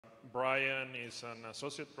Bryan is an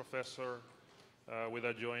associate professor with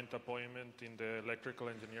a joint appointment in the Electrical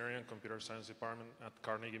Engineering and Computer Science Department at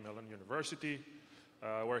Carnegie Mellon University,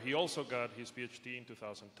 where he also got his PhD in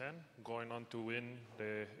 2010, going on to win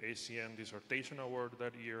the ACM Dissertation Award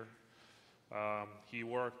that year. He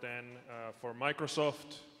worked then for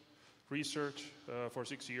Microsoft Research for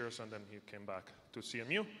 6 years, and then he came back to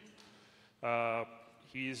CMU.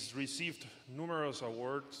 He's received numerous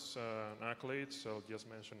awards and accolades, so I'll just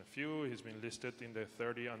mention a few. He's been listed in the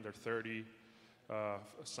 30 under 30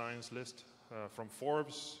 science list from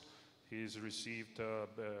Forbes. He's received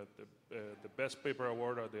the Best Paper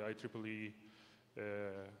Award at the IEEE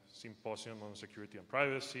Symposium on Security and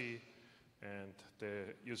Privacy, and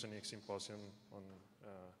the Usenix Symposium on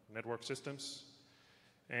Network Systems.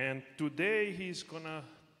 And today he's gonna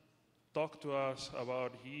talk to us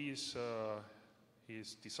about his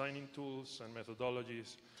designing tools and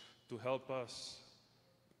methodologies to help us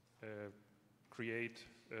create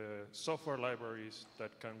software libraries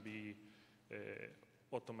that can be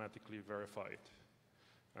automatically verified,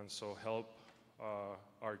 and so help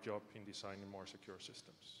our job in designing more secure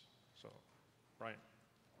systems. So, Bryan.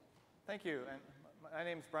 Thank you. And my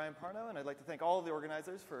name is Bryan Parno, and I'd like to thank all of the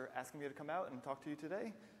organizers for asking me to come out and talk to you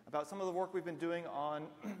today about some of the work we've been doing on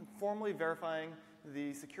formally verifying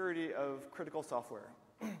the security of critical software,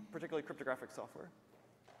 particularly cryptographic software.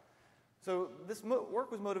 So this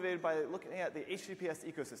work was motivated by looking at the HTTPS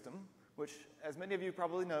ecosystem, which, as many of you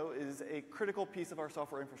probably know, is a critical piece of our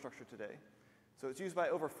software infrastructure today. So it's used by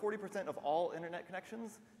over 40% of all internet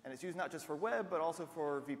connections, and it's used not just for web, but also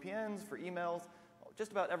for VPNs, for emails,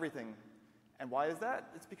 just about everything. And why is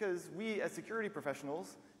that? It's because we, as security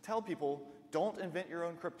professionals, tell people, don't invent your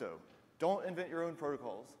own crypto. Don't invent your own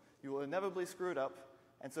protocols. You will inevitably screw it up,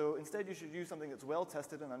 and so instead you should use something that's well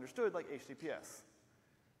tested and understood, like HTTPS.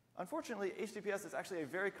 Unfortunately, HTTPS is actually a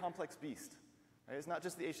very complex beast. Right? It's not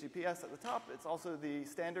just the HTTPS at the top, it's also the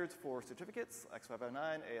standards for certificates,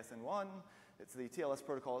 X509, ASN1, it's the TLS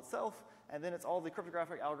protocol itself, and then it's all the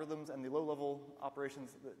cryptographic algorithms and the low-level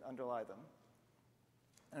operations that underlie them.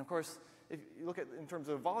 And of course, if you look at in terms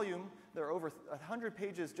of volume, there are over 100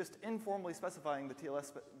 pages just informally specifying the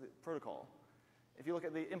TLS protocol. If you look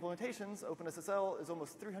at the implementations, OpenSSL is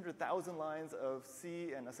almost 300,000 lines of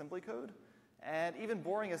C and assembly code. And even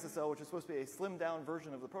boring SSL, which is supposed to be a slimmed down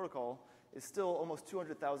version of the protocol, is still almost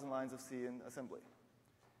 200,000 lines of C in assembly.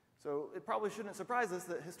 So it probably shouldn't surprise us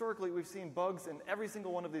that historically we've seen bugs in every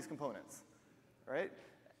single one of these components, right?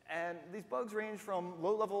 And these bugs range from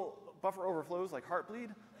low-level buffer overflows like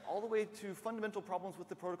Heartbleed, all the way to fundamental problems with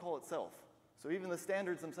the protocol itself. So even the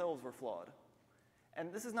standards themselves were flawed.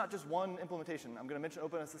 And this is not just one implementation. I'm going to mention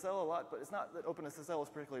OpenSSL a lot, but it's not that OpenSSL is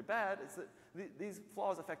particularly bad. It's that these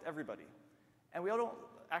flaws affect everybody. And we all don't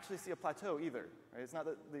actually see a plateau either. Right? It's not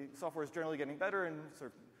that the software is generally getting better and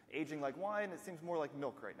sort of aging like wine. It seems more like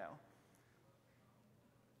milk right now.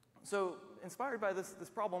 So inspired by this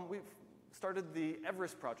problem, we've started the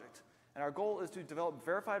Everest project. And our goal is to develop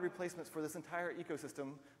verified replacements for this entire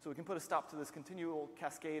ecosystem so we can put a stop to this continual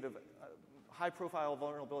cascade of high-profile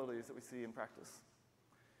vulnerabilities that we see in practice.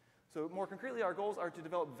 So more concretely, our goals are to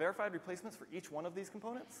develop verified replacements for each one of these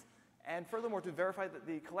components, and furthermore, to verify that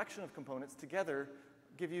the collection of components together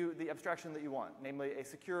give you the abstraction that you want, namely a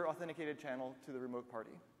secure authenticated channel to the remote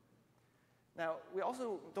party. Now, we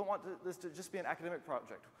also don't want this to just be an academic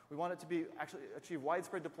project. We want it to be actually achieve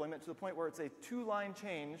widespread deployment to the point where it's a two-line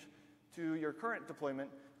change to your current deployment,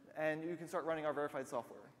 and you can start running our verified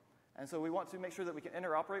software. And so we want to make sure that we can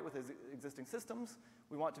interoperate with existing systems.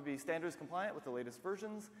 We want to be standards compliant with the latest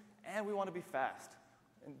versions, and we want to be fast.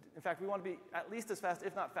 And in fact, we want to be at least as fast,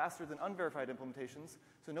 if not faster, than unverified implementations,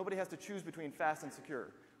 so nobody has to choose between fast and secure.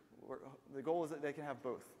 The goal is that they can have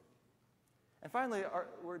both. And finally,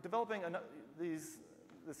 we're developing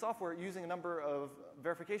the software using a number of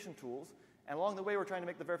verification tools, and along the way, we're trying to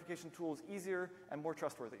make the verification tools easier and more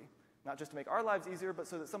trustworthy. Not just to make our lives easier, but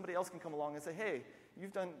so that somebody else can come along and say, hey,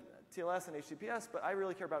 you've done TLS and HTTPS, but I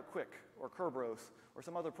really care about Quick or Kerberos or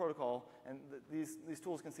some other protocol, and these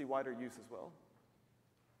tools can see wider use as well.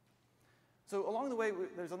 So along the way,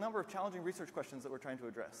 there's a number of challenging research questions that we're trying to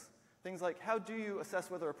address. Things like, how do you assess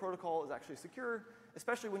whether a protocol is actually secure,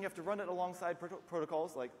 especially when you have to run it alongside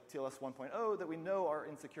protocols like TLS 1.0 that we know are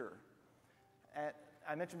insecure? And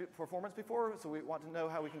I mentioned performance before, so we want to know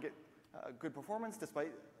how we can get good performance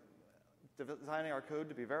despite designing our code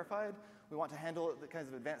to be verified. We want to handle the kinds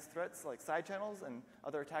of advanced threats like side channels and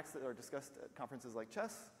other attacks that are discussed at conferences like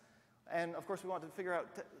chess. And of course, we want to figure out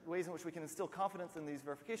ways in which we can instill confidence in these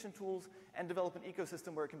verification tools and develop an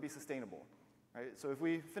ecosystem where it can be sustainable. Right? So if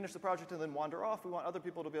we finish the project and then wander off, we want other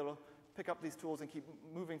people to be able pick up these tools and keep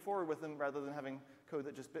moving forward with them rather than having code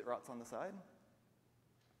that just bit rots on the side.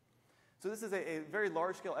 So this is a very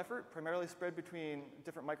large-scale effort, primarily spread between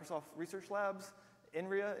different Microsoft research labs,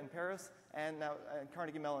 INRIA in Paris, and now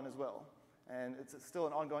Carnegie Mellon as well. And it's still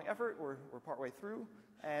an ongoing effort. We're partway through.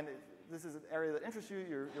 And if this is an area that interests you,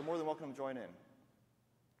 you're more than welcome to join in.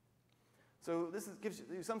 So this gives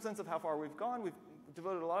you some sense of how far we've gone. We've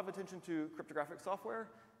devoted a lot of attention to cryptographic software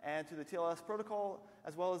and to the TLS protocol,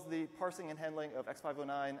 as well as the parsing and handling of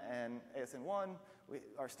X509 and ASN1. We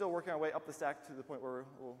are still working our way up the stack to the point where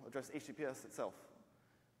we'll address HTTPS itself.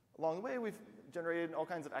 Along the way, we've generated all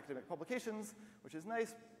kinds of academic publications, which is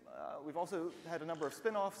nice. We've also had a number of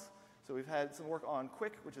spin-offs. So we've had some work on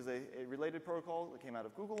QUIC, which is a related protocol that came out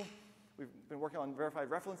of Google. We've been working on verified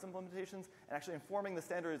reference implementations and actually informing the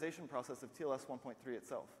standardization process of TLS 1.3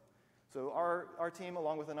 itself. So our team,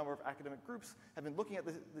 along with a number of academic groups, have been looking at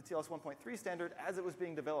the TLS 1.3 standard as it was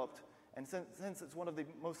being developed. And since it's one of the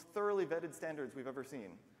most thoroughly vetted standards we've ever seen.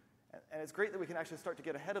 And it's great that we can actually start to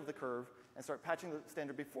get ahead of the curve and start patching the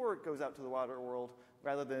standard before it goes out to the wider world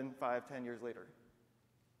rather than 5, 10 years later.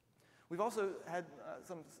 We've also had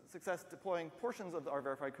some success deploying portions of our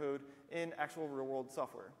verified code in actual real-world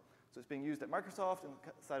software. So it's being used at Microsoft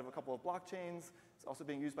inside of a couple of blockchains. It's also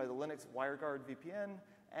being used by the Linux WireGuard VPN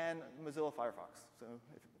and Mozilla Firefox. So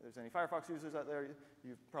if there's any Firefox users out there,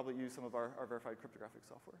 you've probably used some of our verified cryptographic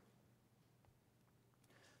software.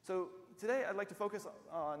 So today I'd like to focus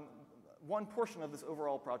on one portion of this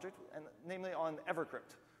overall project, and namely on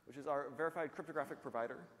Evercrypt, which is our verified cryptographic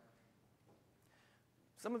provider.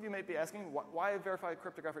 Some of you may be asking, why verified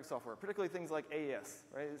cryptographic software, particularly things like AES,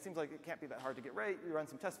 right? It seems like it can't be that hard to get right. You run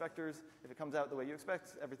some test vectors. If it comes out the way you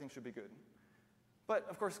expect, everything should be good. But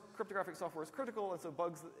of course, cryptographic software is critical, and so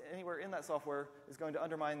bugs anywhere in that software is going to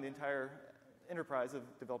undermine the entire enterprise of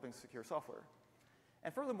developing secure software.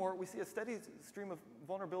 And furthermore, we see a steady stream of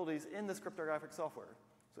vulnerabilities in this cryptographic software.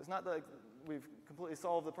 So it's not that we've completely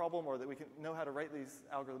solved the problem or that we can know how to write these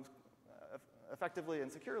algorithms effectively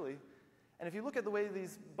and securely. And if you look at the way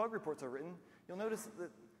these bug reports are written, you'll notice that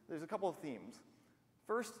there's a couple of themes.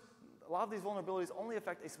 First, a lot of these vulnerabilities only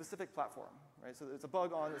affect a specific platform, right? So it's a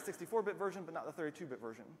bug on the 64-bit version, but not the 32-bit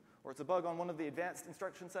version. Or it's a bug on one of the advanced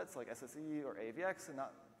instruction sets, like SSE or AVX, and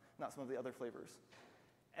not some of the other flavors.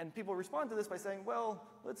 And people respond to this by saying, well,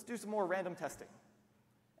 let's do some more random testing.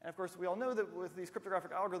 And of course, we all know that with these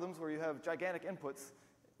cryptographic algorithms where you have gigantic inputs,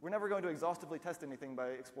 we're never going to exhaustively test anything by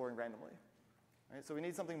exploring randomly. Right? So we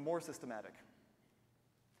need something more systematic.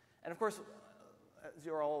 And of course, as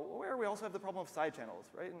you're all aware, we also have the problem of side channels,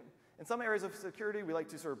 right? In some areas of security, we like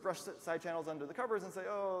to sort of brush side channels under the covers and say,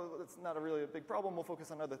 oh, that's not really a big problem, we'll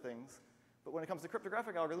focus on other things. But when it comes to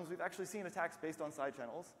cryptographic algorithms, we've actually seen attacks based on side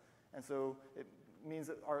channels. And so it means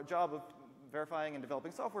that our job of verifying and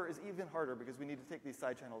developing software is even harder because we need to take these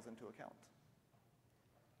side channels into account.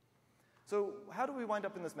 So how do we wind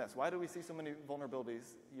up in this mess? Why do we see so many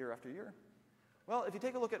vulnerabilities year after year? Well, if you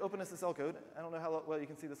take a look at OpenSSL code, I don't know how well you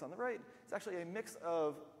can see this on the right, it's actually a mix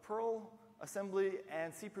of Perl, assembly,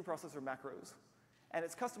 and C preprocessor macros. And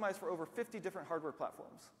it's customized for over 50 different hardware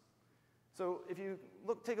platforms. So if you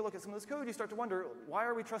take a look at some of this code, you start to wonder, why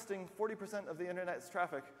are we trusting 40% of the internet's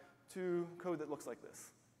traffic to code that looks like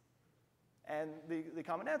this? And the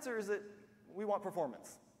common answer is that we want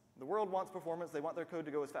performance. The world wants performance. They want their code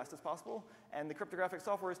to go as fast as possible. And the cryptographic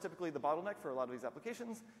software is typically the bottleneck for a lot of these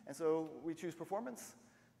applications. And so we choose performance.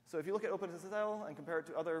 So if you look at OpenSSL and compare it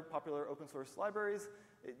to other popular open source libraries,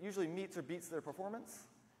 it usually meets or beats their performance.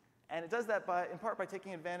 And it does that in part by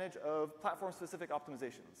taking advantage of platform-specific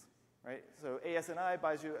optimizations. Right? So ASNI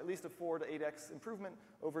buys you at least a 4 to 8x improvement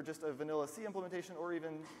over just a vanilla C implementation or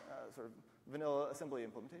even sort of vanilla assembly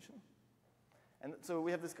implementation. And so we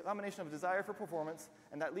have this combination of desire for performance,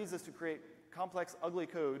 and that leads us to create complex, ugly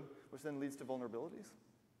code, which then leads to vulnerabilities.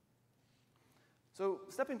 So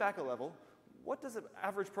stepping back a level, what does an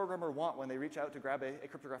average programmer want when they reach out to grab a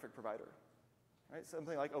cryptographic provider? Right?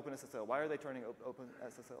 Something like OpenSSL. Why are they turning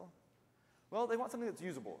OpenSSL? Well, they want something that's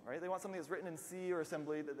usable, right? They want something that's written in C or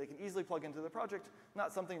assembly that they can easily plug into the project,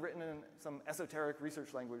 not something written in some esoteric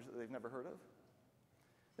research language that they've never heard of.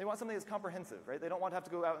 They want something that's comprehensive, right? They don't want to have to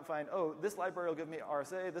go out and find, oh, this library will give me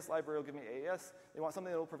RSA, this library will give me AES. They want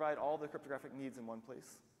something that will provide all their cryptographic needs in one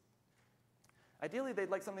place. Ideally, they'd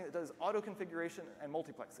like something that does auto-configuration and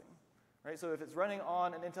multiplexing, right? So if it's running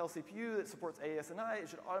on an Intel CPU that supports AES and I, it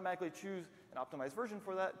should automatically choose an optimized version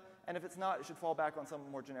for that. And if it's not, it should fall back on some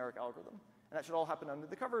more generic algorithm. And that should all happen under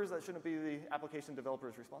the covers. That shouldn't be the application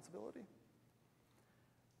developer's responsibility.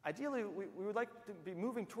 Ideally, we would like to be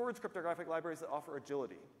moving towards cryptographic libraries that offer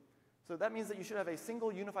agility. So that means that you should have a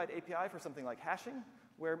single unified API for something like hashing,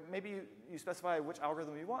 where maybe you specify which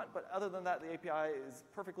algorithm you want, but other than that, the API is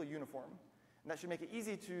perfectly uniform. And that should make it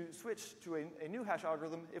easy to switch to a new hash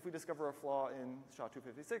algorithm if we discover a flaw in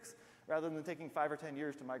SHA-256, rather than taking 5 or 10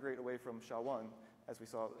 years to migrate away from SHA-1, as we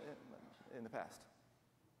saw in the past.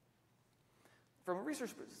 From a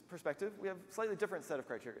research perspective, we have a slightly different set of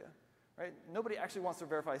criteria. Right? Nobody actually wants to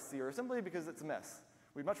verify C or assembly because it's a mess.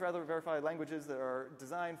 We'd much rather verify languages that are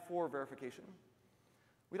designed for verification.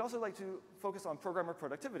 We'd also like to focus on programmer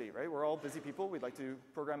productivity, right? We're all busy people. We'd like to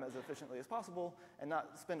program as efficiently as possible and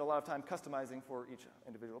not spend a lot of time customizing for each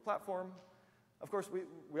individual platform. Of course,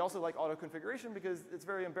 we also like auto-configuration because it's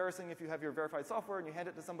very embarrassing if you have your verified software and you hand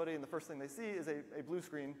it to somebody and the first thing they see is a blue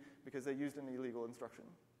screen because they used an illegal instruction.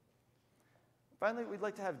 Finally, we'd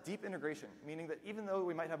like to have deep integration, meaning that even though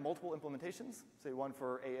we might have multiple implementations, say one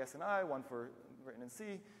for ASNI, one for written in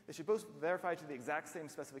C, they should both verify to the exact same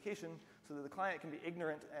specification so that the client can be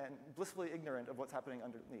ignorant and blissfully ignorant of what's happening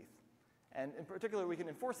underneath. And in particular, we can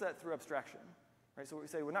enforce that through abstraction. Right? So we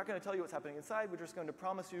say, we're not going to tell you what's happening inside, we're just going to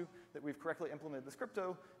promise you that we've correctly implemented this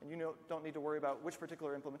crypto, and you don't need to worry about which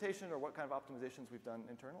particular implementation or what kind of optimizations we've done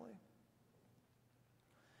internally.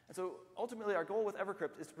 And so ultimately, our goal with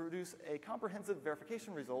Evercrypt is to produce a comprehensive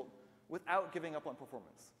verification result without giving up on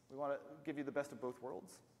performance. We want to give you the best of both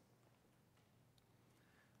worlds.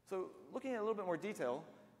 So looking at a little bit more detail,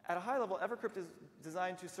 at a high level, Evercrypt is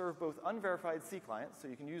designed to serve both unverified C clients, so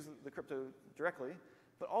you can use the crypto directly,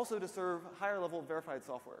 but also to serve higher level verified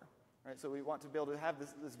software. Right? So we want to be able to have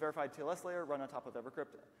this verified TLS layer run on top of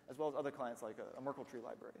Evercrypt, as well as other clients like a Merkle tree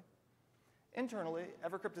library. Internally,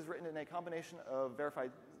 Evercrypt is written in a combination of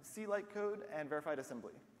verified C-like code and verified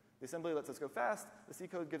assembly. The assembly lets us go fast. The C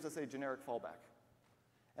code gives us a generic fallback.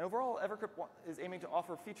 And overall, Evercrypt is aiming to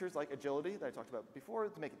offer features like agility that I talked about before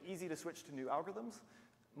to make it easy to switch to new algorithms,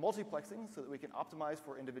 multiplexing so that we can optimize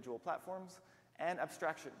for individual platforms, and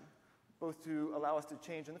abstraction, both to allow us to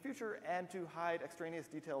change in the future and to hide extraneous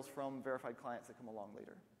details from verified clients that come along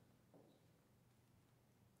later.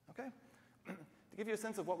 Okay. To give you a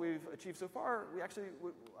sense of what we've achieved so far, we actually,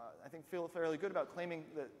 I think, feel fairly good about claiming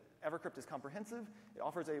that Evercrypt is comprehensive. It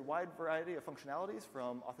offers a wide variety of functionalities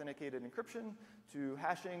from authenticated encryption to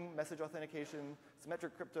hashing, message authentication,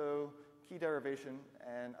 symmetric crypto, key derivation,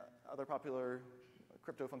 and other popular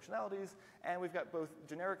crypto functionalities. And we've got both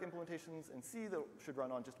generic implementations in C that should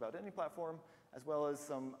run on just about any platform, as well as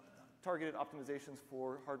some targeted optimizations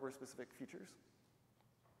for hardware-specific features.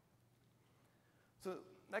 So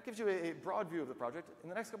that gives you a broad view of the project. In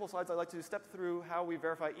the next couple of slides, I'd like to step through how we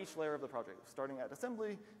verify each layer of the project, starting at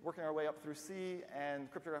assembly, working our way up through C and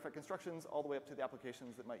cryptographic constructions, all the way up to the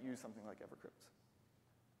applications that might use something like Evercrypt.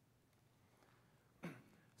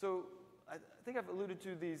 So I think I've alluded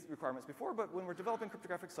to these requirements before, but when we're developing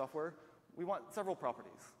cryptographic software, we want several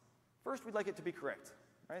properties. First, we'd like it to be correct.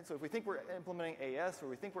 Right? So if we think we're implementing AES or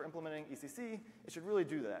we think we're implementing ECC, it should really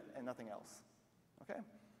do that and nothing else. Okay?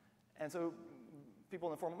 And so people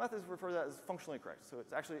in the formal methods refer to that as functionally correct. So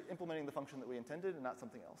it's actually implementing the function that we intended and not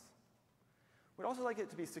something else. We'd also like it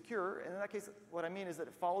to be secure, and in that case, what I mean is that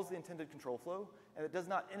it follows the intended control flow, and it does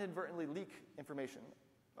not inadvertently leak information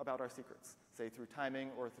about our secrets, say through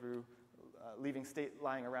timing or through leaving state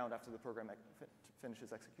lying around after the program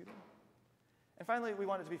finishes executing. And finally, we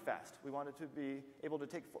want it to be fast. We want it to be able to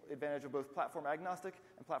take advantage of both platform agnostic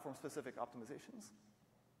and platform-specific optimizations.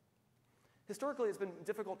 Historically, it's been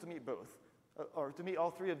difficult to meet both, or to meet all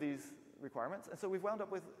three of these requirements, and so we've wound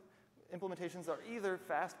up with implementations that are either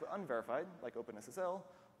fast but unverified, like OpenSSL,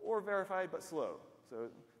 or verified but slow. So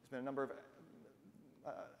there's been a number of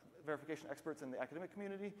verification experts in the academic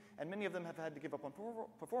community, and many of them have had to give up on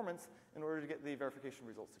performance in order to get the verification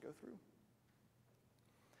results to go through.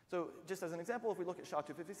 So just as an example, if we look at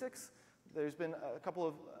SHA-256, there's been a couple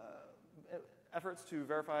of efforts to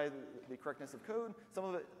verify the correctness of code, some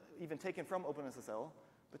of it even taken from OpenSSL,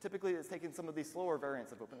 but typically it's taken some of these slower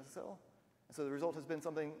variants of OpenSSL. And so the result has been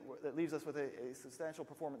something that leaves us with a substantial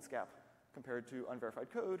performance gap compared to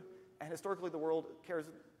unverified code. And historically, the world cares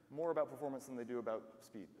more about performance than they do about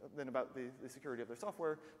speed, than about the security of their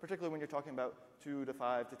software, particularly when you're talking about 2 to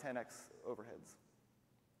 5 to 10x overheads.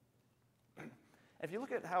 If you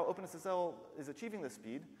look at how OpenSSL is achieving this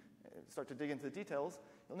speed, start to dig into the details,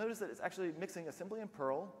 you'll notice that it's actually mixing assembly and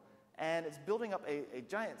Perl, and it's building up a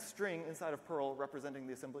giant string inside of Perl representing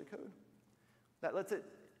the assembly code. That lets it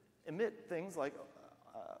emit things like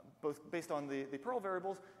both based on the Perl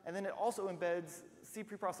variables, and then it also embeds C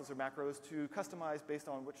preprocessor macros to customize based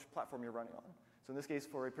on which platform you're running on. So in this case,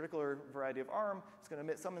 for a particular variety of ARM, it's going to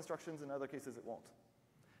emit some instructions, in other cases it won't.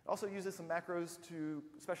 It also uses some macros to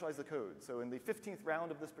specialize the code. So in the 15th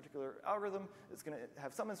round of this particular algorithm, it's going to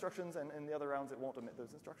have some instructions, and in the other rounds, it won't omit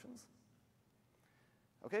those instructions.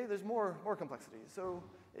 Okay, there's more complexity. So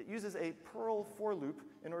it uses a Perl for loop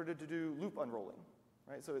in order to do loop unrolling.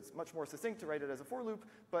 Right? So it's much more succinct to write it as a for loop,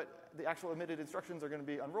 but the actual omitted instructions are going to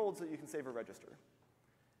be unrolled so that you can save a register.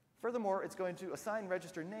 Furthermore, it's going to assign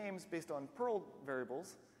register names based on Perl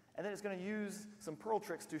variables, and then it's going to use some Perl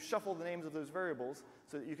tricks to shuffle the names of those variables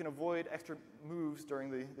so that you can avoid extra moves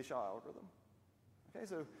during the SHA algorithm. Okay,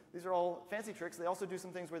 so these are all fancy tricks. They also do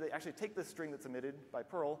some things where they actually take this string that's emitted by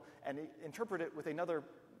Perl and interpret it with another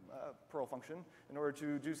Perl function in order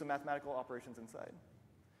to do some mathematical operations inside.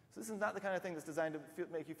 So this is not the kind of thing that's designed to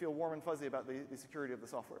make you feel warm and fuzzy about the security of the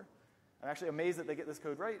software. I'm actually amazed that they get this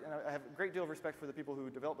code right, and I have a great deal of respect for the people who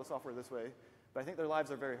develop the software this way, but I think their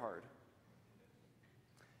lives are very hard.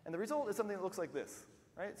 And the result is something that looks like this.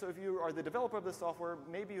 Right? So if you are the developer of this software,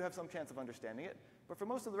 maybe you have some chance of understanding it. But for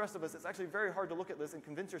most of the rest of us, it's actually very hard to look at this and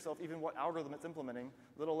convince yourself even what algorithm it's implementing,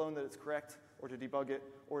 let alone that it's correct, or to debug it,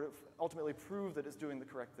 or to ultimately prove that it's doing the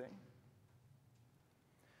correct thing.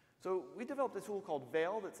 So we developed a tool called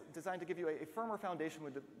Veil that's designed to give you a firmer foundation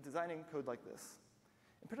with designing code like this.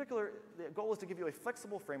 In particular, the goal is to give you a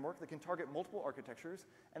flexible framework that can target multiple architectures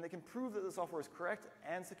and that can prove that the software is correct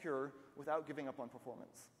and secure without giving up on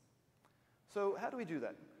performance. So how do we do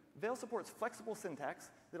that? Veil supports flexible syntax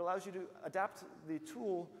that allows you to adapt the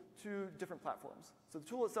tool to different platforms. So the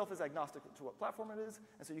tool itself is agnostic to what platform it is,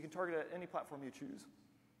 and so you can target it at any platform you choose.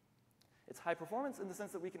 It's high performance in the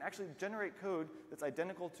sense that we can actually generate code that's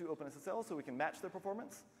identical to OpenSSL, so we can match their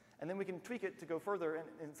performance, and then we can tweak it to go further and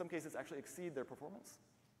in some cases actually exceed their performance.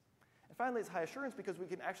 And finally, it's high assurance because we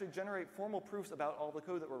can actually generate formal proofs about all the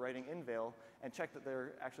code that we're writing in Veil and check that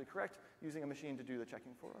they're actually correct using a machine to do the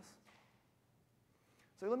checking for us.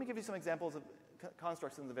 So let me give you some examples of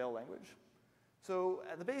constructs in the Veil language. So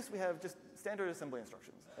at the base, we have just standard assembly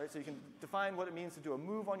instructions. Right? So you can define what it means to do a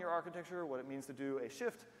move on your architecture, what it means to do a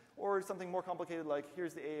shift, or something more complicated like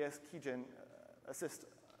here's the AES keygen assist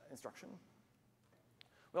instruction.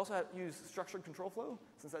 We also use structured control flow,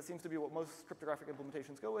 since that seems to be what most cryptographic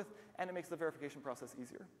implementations go with, and it makes the verification process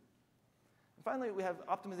easier. And finally, we have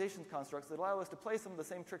optimization constructs that allow us to play some of the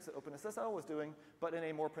same tricks that OpenSSL was doing, but in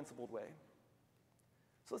a more principled way.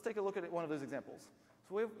 So let's take a look at one of those examples.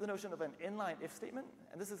 So we have the notion of an inline if statement,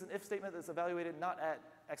 and this is an if statement that's evaluated not at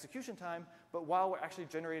execution time, but while we're actually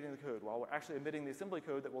generating the code, while we're actually emitting the assembly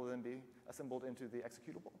code that will then be assembled into the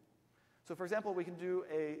executable. So for example, we can do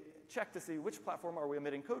a check to see which platform are we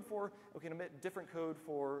emitting code for. We can emit different code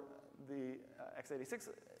for the x86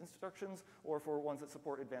 instructions or for ones that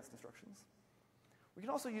support advanced instructions. We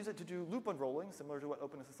can also use it to do loop unrolling, similar to what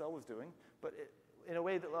OpenSSL was doing, but in a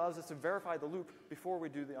way that allows us to verify the loop before we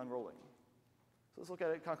do the unrolling. So let's look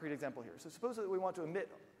at a concrete example here. So suppose that we want to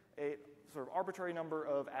emit a sort of arbitrary number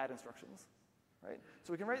of add instructions. Right?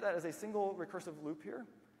 So we can write that as a single recursive loop here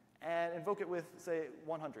and invoke it with, say,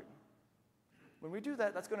 100. When we do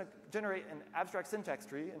that, that's going to generate an abstract syntax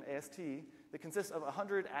tree, an AST, that consists of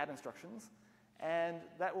 100 add instructions, and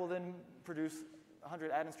that will then produce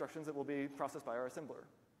 100 add instructions that will be processed by our assembler.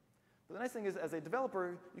 But the nice thing is, as a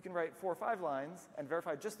developer, you can write 4 or 5 lines and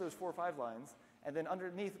verify just those 4 or 5 lines, and then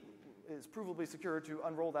underneath is provably secure to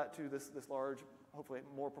unroll that to this large, hopefully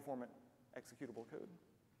more performant executable code.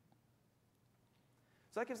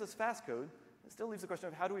 So that gives us fast code. It still leaves the question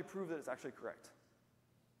of how do we prove that it's actually correct?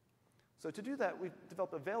 So to do that, we've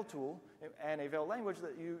developed a Veil tool and a Veil language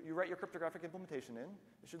that you write your cryptographic implementation in.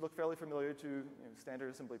 It should look fairly familiar to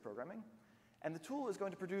standard assembly programming. And the tool is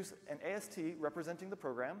going to produce an AST representing the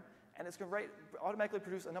program, and it's going to automatically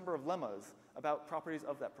produce a number of lemmas about properties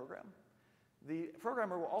of that program. The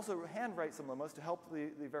programmer will also handwrite some lemmas to help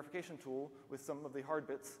the verification tool with some of the hard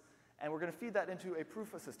bits, and we're going to feed that into a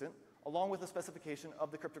proof assistant along with a specification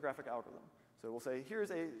of the cryptographic algorithm. So we'll say,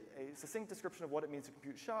 here's a succinct description of what it means to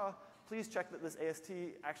compute SHA. Please check that this AST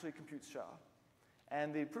actually computes SHA.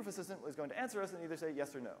 And the proof assistant is going to answer us and either say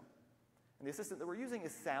yes or no. And the assistant that we're using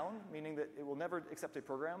is sound, meaning that it will never accept a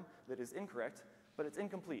program that is incorrect, but it's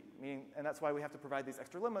incomplete, and that's why we have to provide these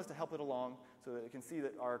extra lemmas to help it along so that it can see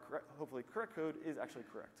that our hopefully correct code is actually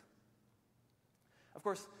correct. Of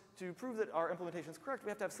course, to prove that our implementation is correct, we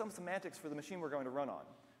have to have some semantics for the machine we're going to run on.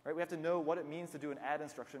 Right? We have to know what it means to do an add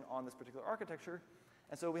instruction on this particular architecture,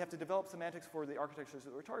 and so we have to develop semantics for the architectures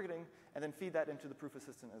that we're targeting and then feed that into the proof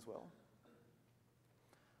assistant as well.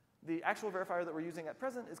 The actual verifier that we're using at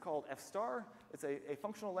present is called F-star. It's a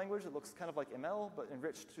functional language that looks kind of like ML, but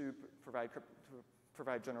enriched to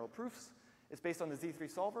provide general proofs. It's based on the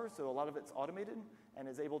Z3 solver, so a lot of it's automated and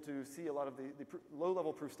is able to see a lot of the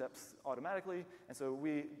low-level proof steps automatically, and so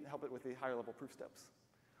we help it with the higher-level proof steps.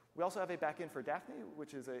 We also have a backend for Daphne,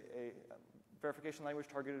 which is a verification language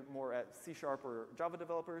targeted more at C# or Java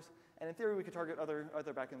developers, and in theory we could target other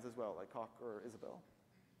backends as well, like Coq or Isabelle.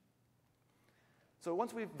 So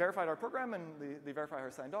once we've verified our program and the verifier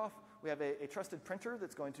has signed off, we have a trusted printer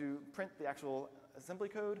that's going to print the actual assembly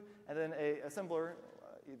code, and then a assembler,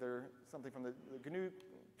 either something from the GNU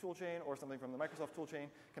toolchain or something from the Microsoft toolchain,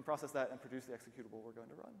 can process that and produce the executable we're going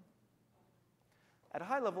to run. At a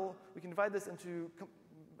high level, we can divide this into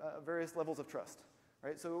various levels of trust,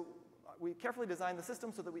 right? So we carefully design the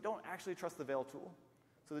system so that we don't actually trust the veil tool.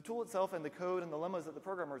 So the tool itself and the code and the lemmas that the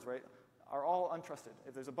programmers write are all untrusted.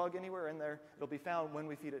 If there's a bug anywhere in there, it'll be found when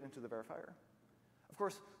we feed it into the verifier. Of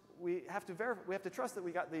course, we have to trust that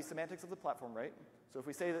we got the semantics of the platform right. So if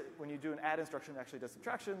we say that when you do an add instruction, it actually does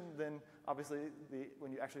subtraction, then obviously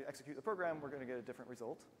when you actually execute the program, we're going to get a different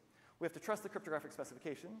result. We have to trust the cryptographic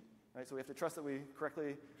specification, right? So we have to trust that we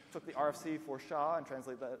correctly took the RFC for SHA and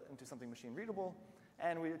translate that into something machine readable,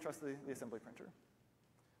 and we trust the assembly printer.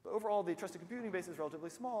 But overall, the trusted computing base is relatively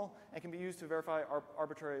small and can be used to verify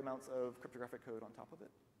arbitrary amounts of cryptographic code on top of it.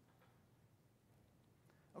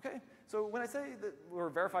 Okay, so when I say that we're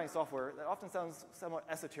verifying software, that often sounds somewhat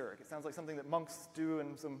esoteric. It sounds like something that monks do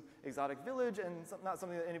in some exotic village and not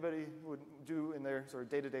something that anybody would do in their sort of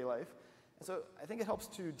day-to-day life. And so I think it helps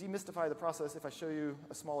to demystify the process if I show you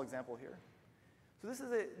a small example here. So this is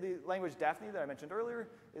the language Daphne that I mentioned earlier.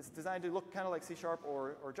 It's designed to look kind of like C#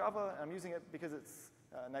 or Java, and I'm using it because it's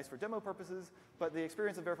nice for demo purposes, but the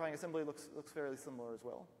experience of verifying assembly looks fairly similar as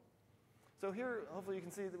well. So here, hopefully you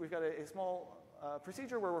can see that we've got a small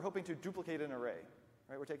procedure where we're hoping to duplicate an array.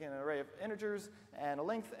 Right? We're taking an array of integers and a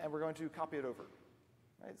length, and we're going to copy it over.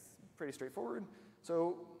 Right? It's pretty straightforward.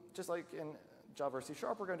 So just like in Java or C#,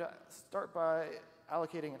 we're going to start by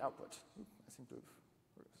allocating an output. I seem to have.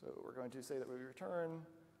 So we're going to say that we return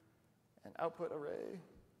an output array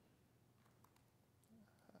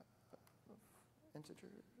of integers.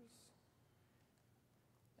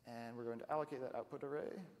 And we're going to allocate that output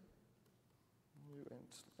array new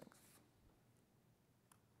int length.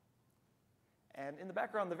 And in the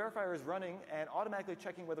background, the verifier is running and automatically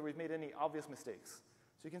checking whether we've made any obvious mistakes.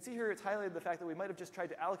 So you can see here it's highlighted the fact that we might have just tried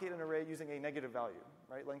to allocate an array using a negative value.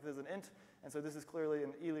 Right? Length is an int, and so this is clearly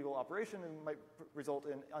an illegal operation and might result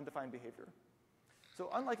in undefined behavior. So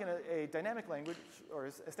unlike in a dynamic language or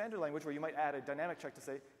a standard language where you might add a dynamic check to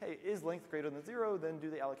say, hey, is length greater than 0, then do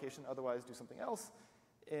the allocation, otherwise do something else.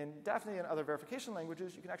 In Daphne and other verification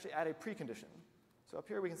languages, you can actually add a precondition. So up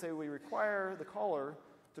here we can say we require the caller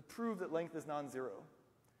to prove that length is non-zero.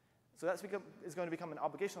 So that is going to become an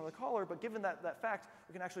obligation on the caller, but given that fact,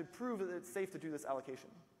 we can actually prove that it's safe to do this allocation.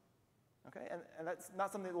 Okay? And that's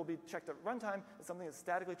not something that will be checked at runtime. It's something that's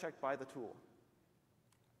statically checked by the tool.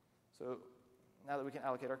 So now that we can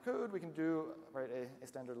allocate our code, we can write a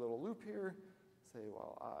standard little loop here. Say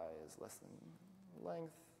while I is less than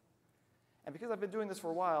length. And because I've been doing this for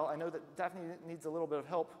a while, I know that Daphne needs a little bit of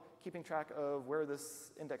help keeping track of where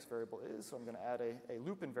this index variable is. So I'm going to add a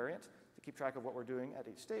loop invariant to keep track of what we're doing at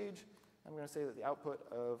each stage. I'm going to say that the output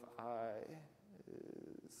of I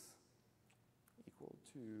is equal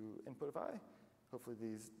to input of I. Hopefully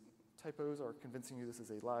these typos are convincing you this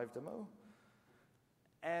is a live demo.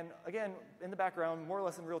 And again, in the background, more or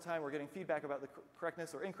less in real time, we're getting feedback about the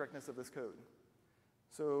correctness or incorrectness of this code.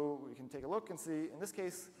 So we can take a look and see, in this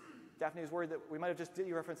case, Daphne is worried that we might have just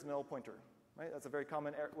dereferenced a null pointer. Right? That's a very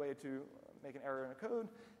common way to make an error in a code.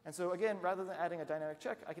 And so again, rather than adding a dynamic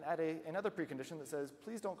check, I can add another precondition that says,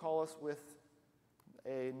 please don't call us with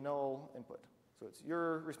a null input. So it's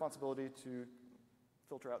your responsibility to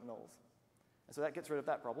filter out nulls. And so that gets rid of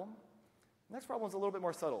that problem. The next problem is a little bit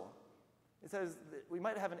more subtle. It says that we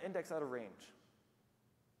might have an index out of range.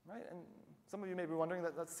 Right? And some of you may be wondering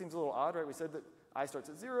that seems a little odd, right? We said that I starts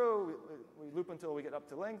at 0, we loop until we get up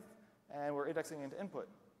to length, and we're indexing into input.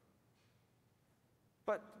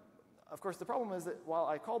 But of course, the problem is that while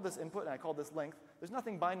I called this input and I called this length, there's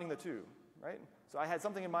nothing binding the two, right? So I had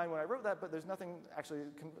something in mind when I wrote that, but there's nothing actually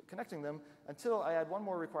connecting them until I add one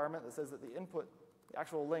more requirement that says that the input, the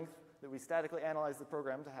actual length that we statically analyze the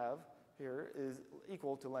program to have here is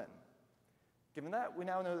equal to len. Given that, we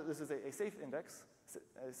now know that this is a safe index,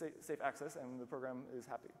 a safe access, and the program is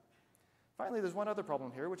happy. Finally, there's one other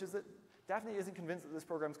problem here, which is that Daphne isn't convinced that this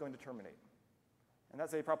program is going to terminate. And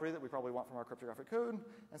that's a property that we probably want from our cryptographic code.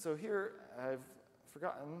 And so here, I've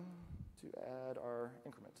forgotten to add our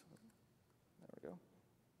increment. There we go.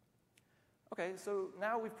 OK, so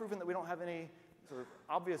now we've proven that we don't have any sort of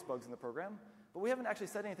obvious bugs in the program. but we haven't actually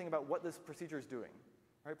said anything about what this procedure is doing.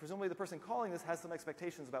 Right? Presumably the person calling this has some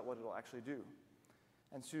expectations about what it'll actually do.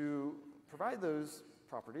 And to provide those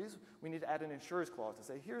properties, we need to add an ensures clause to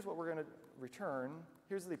say, here's what we're going to return,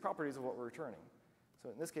 here's the properties of what we're returning. So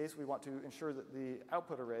in this case, we want to ensure that the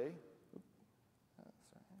output array,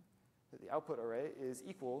 is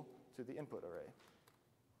equal to the input array.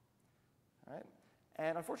 All right?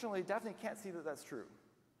 And unfortunately, Daphne can't see that that's true.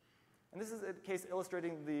 And this is a case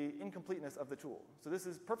illustrating the incompleteness of the tool. So this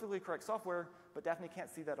is perfectly correct software, but Daphne can't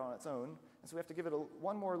see that on its own. And so we have to give it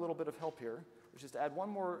one more little bit of help here, which is to add one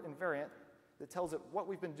more invariant that tells it what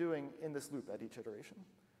we've been doing in this loop at each iteration.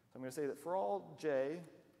 So I'm going to say that for all j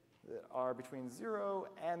that are between 0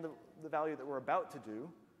 and the value that we're about to do,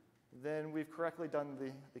 then we've correctly done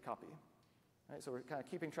the copy. All right, so we're kind of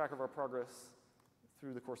keeping track of our progress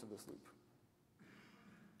through the course of this loop.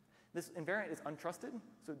 This invariant is untrusted,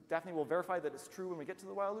 so Daphne will verify that it's true when we get to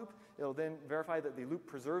the while loop. It'll then verify that the loop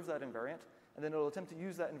preserves that invariant, and then it'll attempt to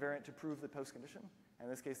use that invariant to prove the post condition. And in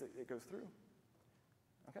this case, it goes through.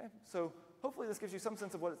 Okay, so hopefully this gives you some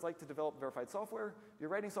sense of what it's like to develop verified software. You're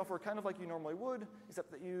writing software kind of like you normally would, except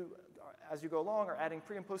that you, as you go along, are adding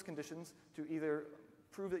pre and post conditions to either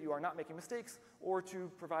prove that you are not making mistakes or to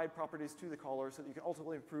provide properties to the caller so that you can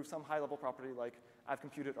ultimately prove some high-level property like I've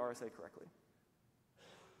computed RSA correctly.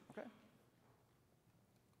 Okay?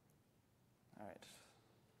 All right.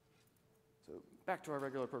 So back to our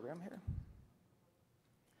regular program here.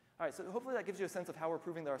 All right, so hopefully that gives you a sense of how we're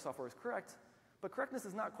proving that our software is correct. But correctness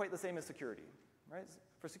is not quite the same as security. Right?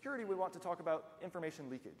 For security, we want to talk about information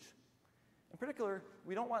leakage. In particular,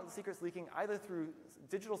 we don't want the secrets leaking either through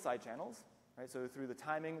digital side channels, right? So through the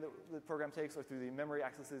timing that the program takes or through the memory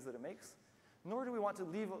accesses that it makes, nor do we want to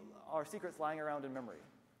leave our secrets lying around in memory.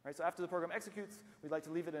 Right? So after the program executes, we'd like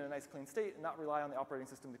to leave it in a nice clean state and not rely on the operating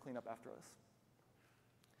system to clean up after us.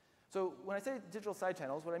 So when I say digital side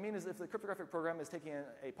channels, what I mean is if the cryptographic program is taking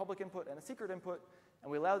a public input and a secret input, and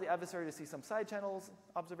we allow the adversary to see some side channels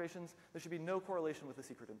observations, there should be no correlation with the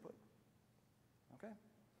secret input. Okay?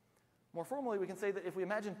 More formally, we can say that if we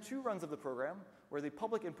imagine 2 runs of the program where the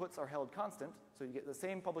public inputs are held constant, so you get the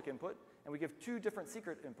same public input, and we give 2 different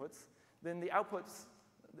secret inputs, then the outputs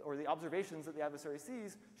or the observations that the adversary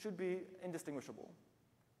sees should be indistinguishable.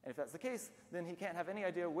 And if that's the case, then he can't have any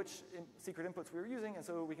idea which secret inputs we were using, and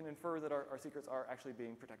so we can infer that our secrets are actually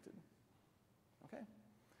being protected. Okay?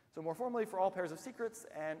 So more formally, for all pairs of secrets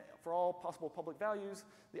and for all possible public values,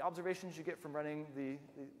 the observations you get from running the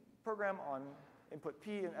program on input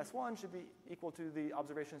P and S1 should be equal to the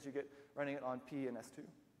observations you get running it on P and S2.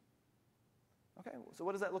 Okay, so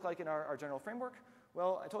what does that look like in our general framework?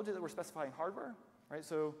 Well, I told you that we're specifying hardware. Right?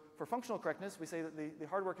 So for functional correctness, we say that the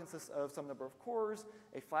hardware consists of some number of cores,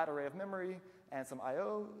 a flat array of memory, and some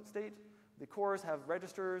I/O state. The cores have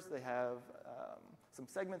registers. They have some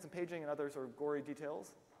segments and paging and other sort of gory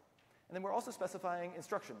details. And then we're also specifying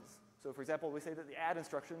instructions. So for example, we say that the add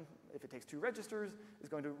instruction, if it takes 2 registers, is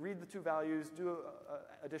going to read the 2 values, do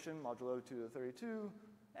addition modulo to the 32,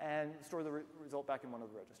 and store the result back in one of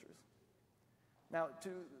the registers. Now, to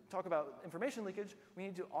talk about information leakage, we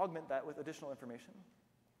need to augment that with additional information.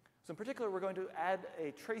 So in particular, we're going to add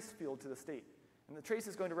a trace field to the state. And the trace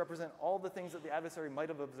is going to represent all the things that the adversary might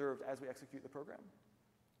have observed as we execute the program.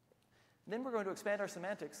 Then we're going to expand our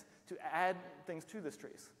semantics to add things to this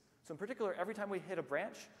trace. So in particular, every time we hit a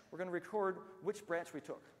branch, we're going to record which branch we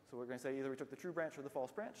took. So we're going to say either we took the true branch or the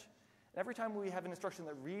false branch. And every time we have an instruction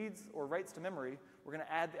that reads or writes to memory, we're going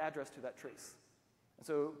to add the address to that trace. And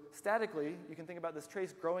so statically, you can think about this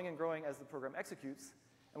trace growing and growing as the program executes.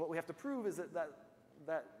 And what we have to prove is that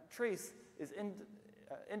that trace is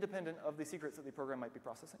independent of the secrets that the program might be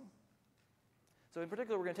processing. So in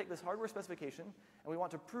particular, we're going to take this hardware specification, and we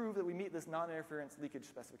want to prove that we meet this non-interference leakage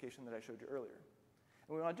specification that I showed you earlier.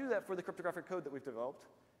 And we want to do that for the cryptographic code that we've developed.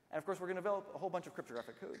 And of course, we're going to develop a whole bunch of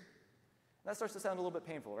cryptographic code. And that starts to sound a little bit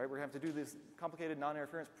painful, right? We're going to have to do this complicated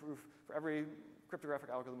non-interference proof for every cryptographic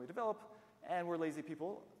algorithm we develop. And we're lazy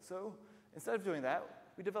people, so instead of doing that,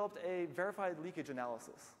 we developed a verified leakage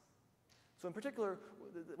analysis. So in particular,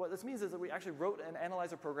 what this means is that we actually wrote an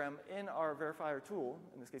analyzer program in our verifier tool,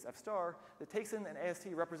 in this case F star, that takes in an AST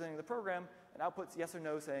representing the program and outputs yes or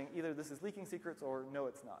no saying either this is leaking secrets or no,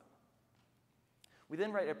 it's not. We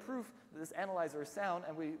then write a proof that this analyzer is sound,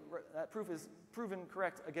 and that proof is proven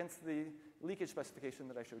correct against the leakage specification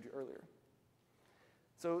that I showed you earlier.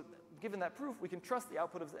 So given that proof, we can trust the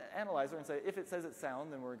output of the analyzer and say, if it says it's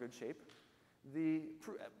sound, then we're in good shape. The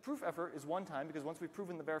proof effort is one time, because once we've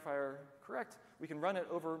proven the verifier correct, we can run it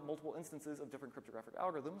over multiple instances of different cryptographic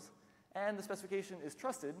algorithms. And the specification is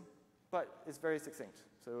trusted, but it's very succinct.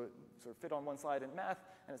 So it sort of fit on one slide in math,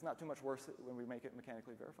 and it's not too much worse when we make it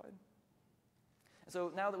mechanically verified.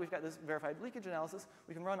 So now that we've got this verified leakage analysis,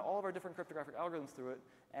 we can run all of our different cryptographic algorithms through it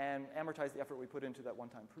and amortize the effort we put into that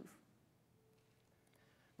one-time proof.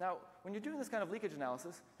 Now, when you're doing this kind of leakage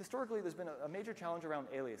analysis, historically there's been a major challenge around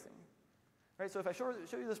aliasing. Right? So if I show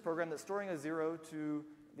you this program that's storing a 0 to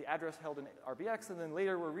the address held in RBX, and then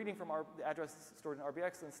later we're reading from the address stored in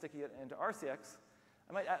RBX and sticking it into RCX,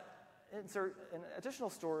 I might insert an additional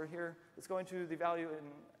store here that's going to the value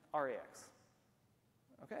in RAX.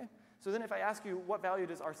 Okay? So then if I ask you what value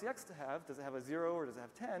does RCX have, does it have a 0 or does it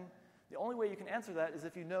have 10, the only way you can answer that is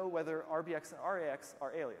if you know whether RBX and RAX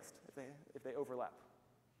are aliased, if they overlap.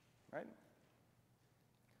 Right?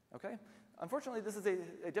 Okay? Unfortunately, this is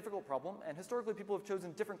a difficult problem, and historically people have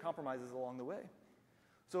chosen different compromises along the way.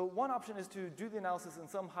 So one option is to do the analysis in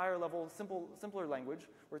some higher level, simpler language,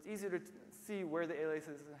 where it's easier to see where the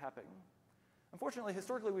aliasing is happening. Unfortunately,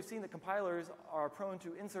 historically, we've seen that compilers are prone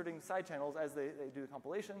to inserting side channels as they do the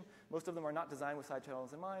compilation. Most of them are not designed with side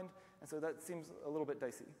channels in mind, and so that seems a little bit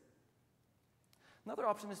dicey. Another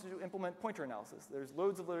option is to implement pointer analysis. There's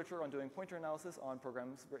loads of literature on doing pointer analysis on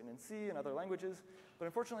programs written in C and other languages, but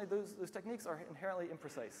unfortunately, those techniques are inherently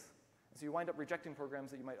imprecise. And so you wind up rejecting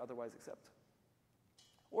programs that you might otherwise accept.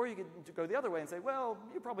 Or you could go the other way and say, well,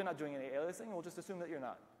 you're probably not doing any aliasing, and we'll just assume that you're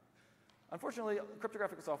not. Unfortunately,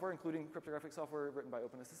 cryptographic software, including cryptographic software written by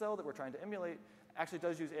OpenSSL that we're trying to emulate, actually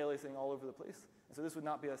does use aliasing all over the place. And so this would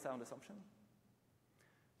not be a sound assumption.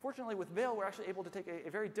 Fortunately, with Veil, we're actually able to take a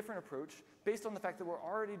very different approach based on the fact that we're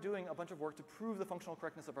already doing a bunch of work to prove the functional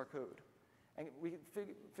correctness of our code. And we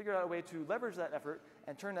figured out a way to leverage that effort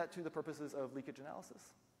and turn that to the purposes of leakage analysis.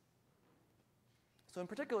 So in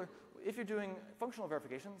particular, if you're doing functional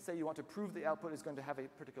verification, say you want to prove the output is going to have a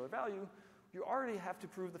particular value, you already have to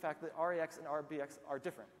prove the fact that RAX and RBX are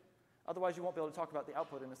different. Otherwise, you won't be able to talk about the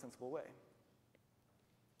output in a sensible way.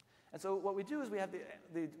 And so what we do is we have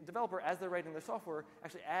the developer, as they're writing their software,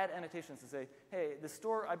 actually add annotations to say, hey, the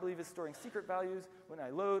store, I believe, is storing secret values. When I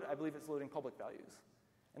load, I believe it's loading public values.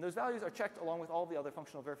 And those values are checked along with all the other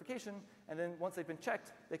functional verification, and then once they've been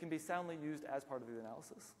checked, they can be soundly used as part of the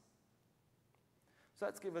analysis. So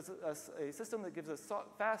that gives us a system that gives us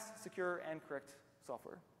fast, secure, and correct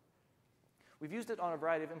software. We've used it on a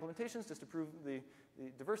variety of implementations just to prove the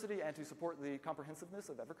diversity and to support the comprehensiveness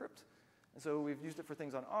of Evercrypt. And so we've used it for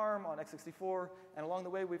things on ARM, on x64, and along the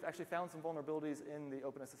way we've actually found some vulnerabilities in the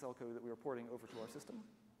OpenSSL code that we were porting over to our system.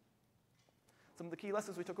 Some of the key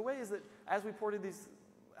lessons we took away is that as we ported these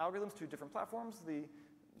algorithms to different platforms,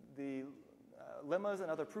 the lemmas and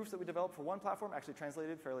other proofs that we developed for one platform actually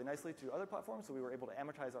translated fairly nicely to other platforms, so we were able to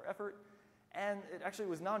amortize our effort. And it actually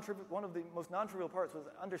was one of the most non-trivial parts was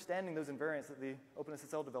understanding those invariants that the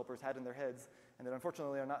OpenSSL developers had in their heads, and that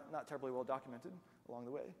unfortunately are not terribly well documented along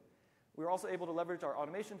the way. We were also able to leverage our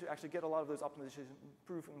automation to actually get a lot of those optimizations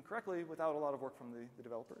proven correctly without a lot of work from the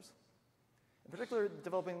developers. In particular,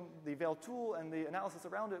 developing the Veil tool and the analysis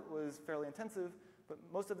around it was fairly intensive, but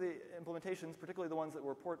most of the implementations, particularly the ones that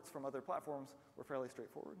were ports from other platforms, were fairly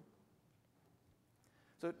straightforward.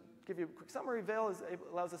 So to give you a quick summary, Veil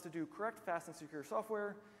allows us to do correct, fast, and secure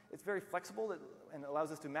software. It's very flexible and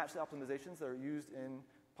allows us to match the optimizations that are used in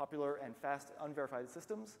popular and fast unverified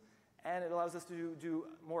systems. And it allows us to do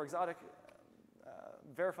more exotic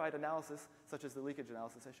verified analysis, such as the leakage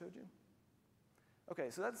analysis I showed you. Okay,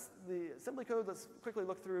 so that's the assembly code. Let's quickly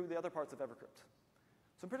look through the other parts of Evercrypt.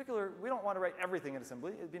 So in particular, we don't want to write everything in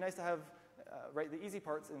assembly. It'd be nice to have write the easy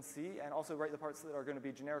parts in C and also write the parts that are going to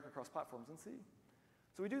be generic across platforms in C.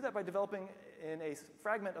 So we do that by developing in a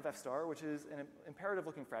fragment of F-star, which is an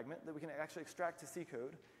imperative-looking fragment that we can actually extract to C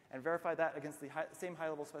code and verify that against the same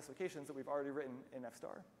high-level specifications that we've already written in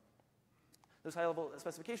F-star. Those high-level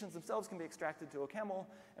specifications themselves can be extracted to OCaml,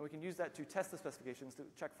 and we can use that to test the specifications to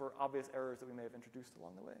check for obvious errors that we may have introduced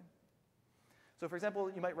along the way. So for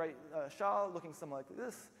example, you might write SHA looking something like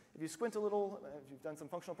this. If you squint a little, if you've done some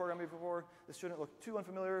functional programming before, this shouldn't look too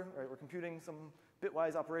unfamiliar. Right? We're computing some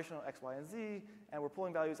bitwise operation on X, Y, and Z, and we're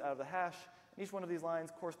pulling values out of the hash. And each one of these lines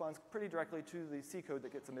corresponds pretty directly to the C code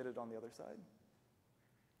that gets emitted on the other side.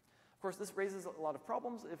 Of course, this raises a lot of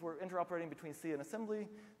problems. If we're interoperating between C and assembly,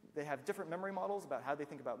 they have different memory models about how they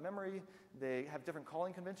think about memory. They have different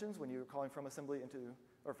calling conventions when you're calling from assembly into,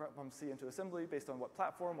 or from C into assembly based on what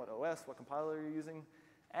platform, what OS, what compiler you're using.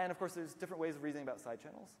 And of course, there's different ways of reasoning about side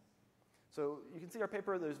channels. So you can see our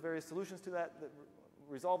paper, there's various solutions to that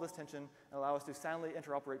resolve this tension and allow us to soundly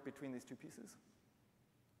interoperate between these two pieces.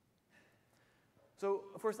 So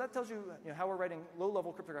of course, that tells you, how we're writing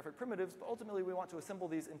low-level cryptographic primitives, but ultimately we want to assemble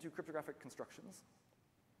these into cryptographic constructions.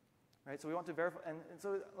 right? So we want to verify, and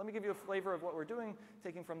so let me give you a flavor of what we're doing,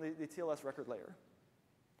 taking from the TLS record layer.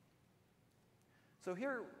 So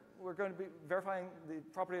here, we're going to be verifying the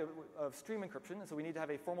property of stream encryption, and so we need to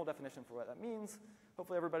have a formal definition for what that means.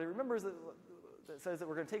 Hopefully everybody remembers that says that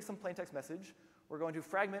we're going to take some plaintext message, we're going to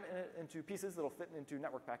fragment it into pieces that will fit into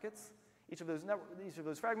network packets. Each of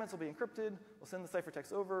those fragments will be encrypted, we'll send the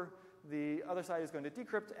ciphertext over, the other side is going to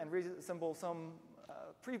decrypt and reassemble some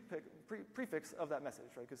prefix of that message,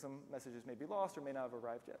 right? Because some messages may be lost or may not have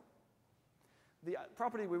arrived yet. The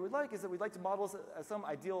property we would like is that we'd like to model this as some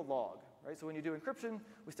ideal log, right? So when you do encryption,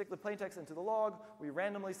 we stick the plaintext into the log, we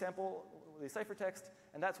randomly sample the ciphertext,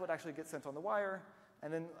 and that's what actually gets sent on the wire.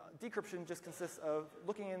 And then decryption just consists of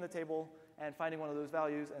looking in the table and finding one of those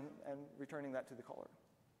values and returning that to the caller.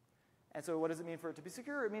 And so what does it mean for it to be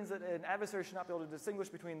secure? It means that an adversary should not be able to distinguish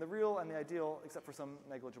between the real and the ideal except for some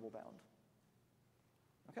negligible bound.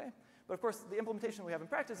 Okay? But of course, the implementation we have in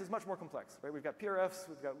practice is much more complex, right? We've got PRFs,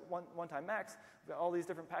 we've got one-time max, we've got all these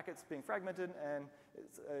different packets being fragmented, and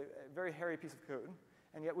it's a very hairy piece of code.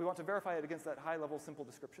 And yet we want to verify it against that high-level simple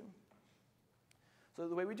description. So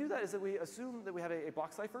the way we do that is that we assume that we have a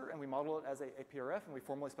block cipher, and we model it as a PRF, and we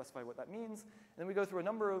formally specify what that means. And then we go through a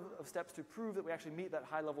number of steps to prove that we actually meet that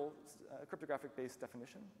high-level cryptographic-based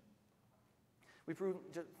definition. We prove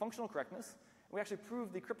functional correctness. We actually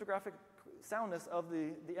prove the cryptographic soundness of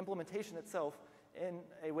the implementation itself in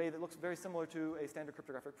a way that looks very similar to a standard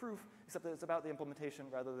cryptographic proof, except that it's about the implementation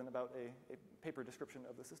rather than about a paper description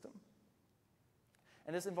of the system.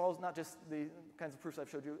 And this involves not just the kinds of proofs I've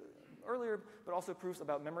showed you earlier, but also proofs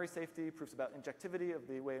about memory safety, proofs about injectivity of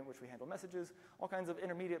the way in which we handle messages, all kinds of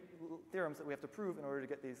intermediate theorems that we have to prove in order to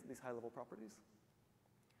get these high-level properties.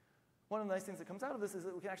 One of the nice things that comes out of this is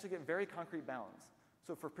that we can actually get very concrete bounds.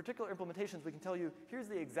 So for particular implementations, we can tell you, here's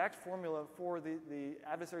the exact formula for the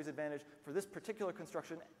adversary's advantage for this particular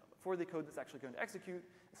construction for the code that's actually going to execute.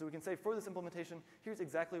 So we can say for this implementation, here's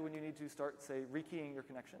exactly when you need to start, say, rekeying your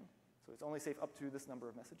connection. So it's only safe up to this number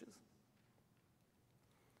of messages.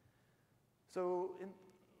 So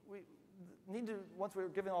we need to, once we're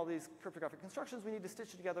given all these cryptographic constructions, we need to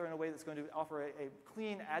stitch it together in a way that's going to offer a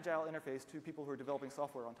clean, agile interface to people who are developing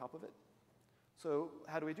software on top of it. So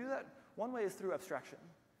how do we do that? One way is through abstraction.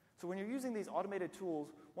 So when you're using these automated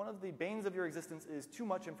tools, one of the banes of your existence is too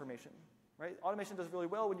much information, right? Automation does really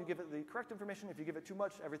well when you give it the correct information. If you give it too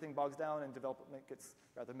much, everything bogs down and development gets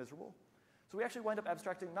rather miserable. So we actually wind up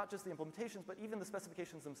abstracting not just the implementations, but even the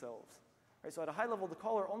specifications themselves. Right? So at a high level, the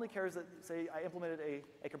caller only cares that, say, I implemented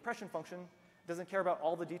a compression function, doesn't care about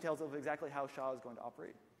all the details of exactly how SHA is going to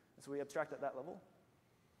operate. And so we abstract at that level.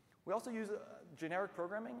 We also use generic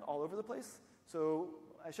programming all over the place. So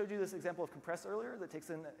I showed you this example of compress earlier that takes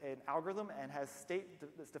in an algorithm and has state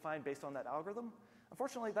that's defined based on that algorithm.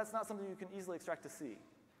 Unfortunately, that's not something you can easily extract to C.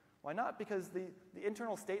 Why not? Because the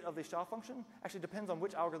internal state of the SHA function actually depends on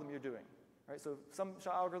which algorithm you're doing. Right? So some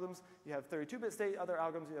SHA algorithms, you have 32-bit state. Other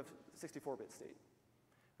algorithms, you have 64-bit state.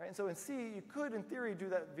 Right? And so in C, you could, in theory, do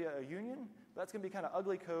that via a union. But that's going to be kind of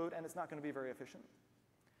ugly code, and it's not going to be very efficient.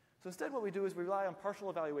 So instead, what we do is we rely on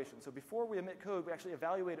partial evaluation. So before we emit code, we actually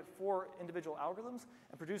evaluate it for individual algorithms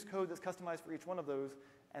and produce code that's customized for each one of those.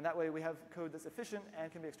 And that way, we have code that's efficient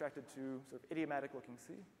and can be extracted to sort of idiomatic-looking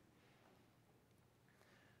C.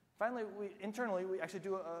 Finally, internally, we actually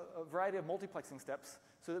do a variety of multiplexing steps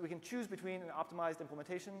so that we can choose between an optimized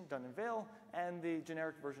implementation done in Veil and the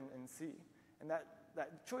generic version in C. And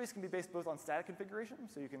that choice can be based both on static configuration,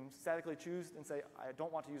 so you can statically choose and say, I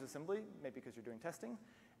don't want to use assembly, maybe because you're doing testing.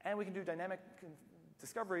 And we can do dynamic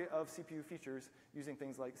discovery of CPU features using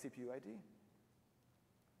things like CPU ID.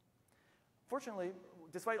 Fortunately,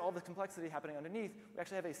 despite all the complexity happening underneath, we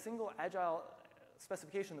actually have a single agile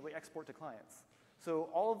specification that we export to clients. So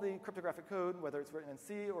all of the cryptographic code, whether it's written in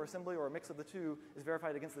C or assembly or a mix of the two, is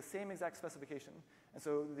verified against the same exact specification. And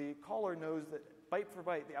so the caller knows that byte for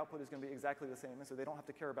byte, the output is going to be exactly the same, and so they don't have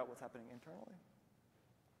to care about what's happening internally.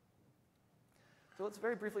 So let's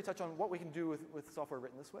very briefly touch on what we can do with software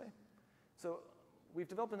written this way. So we've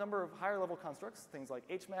developed a number of higher-level constructs, things like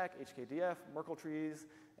HMAC, HKDF, Merkle trees,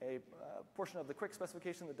 a portion of the QUIC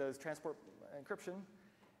specification that does transport encryption.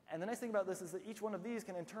 And the nice thing about this is that each one of these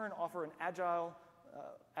can in turn offer an agile,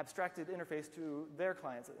 abstracted interface to their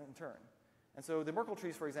clients in turn. And so the Merkle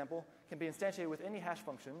trees, for example, can be instantiated with any hash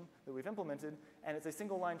function that we've implemented, and it's a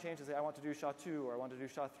single line change to say, I want to do SHA-2 or I want to do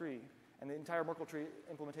SHA-3. And the entire Merkle tree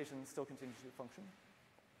implementation still continues to function.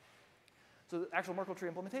 So the actual Merkle tree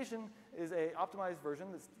implementation is an optimized version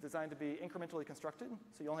that's designed to be incrementally constructed.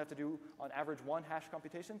 So you only have to do, on average, one hash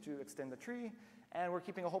computation to extend the tree. And we're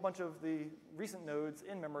keeping a whole bunch of the recent nodes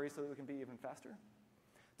in memory so that we can be even faster.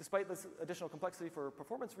 despite this additional complexity for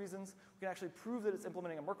performance reasons, we can actually prove that it's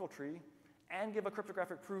implementing a Merkle tree and give a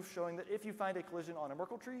cryptographic proof showing that if you find a collision on a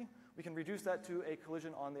Merkle tree, we can reduce that to a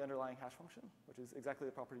collision on the underlying hash function, which is exactly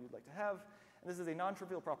the property you'd like to have. And this is a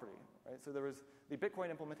non-trivial property, right? So there was the Bitcoin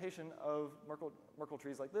implementation of Merkle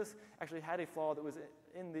trees like this actually had a flaw that was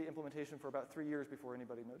in the implementation for about 3 years before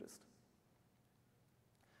anybody noticed.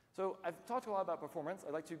 So I've talked a lot about performance.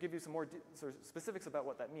 I'd like to give you some more sort of specifics about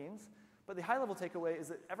what that means. But the high-level takeaway is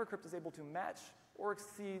that Evercrypt is able to match or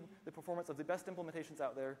exceed the performance of the best implementations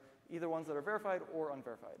out there, either ones that are verified or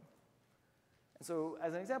unverified. And so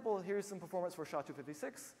as an example, here's some performance for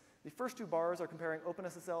SHA-256. The first 2 bars are comparing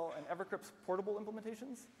OpenSSL and Evercrypt's portable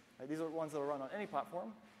implementations. Right, these are ones that will run on any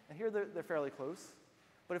platform. And here they're fairly close.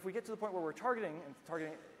 But if we get to the point where we're targeting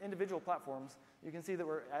individual platforms, you can see that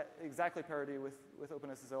we're at exactly parity with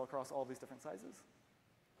OpenSSL across all these different sizes.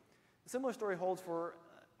 A similar story holds for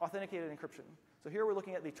authenticated encryption. So here we're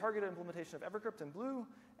looking at the targeted implementation of Evercrypt in blue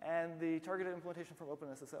and the targeted implementation from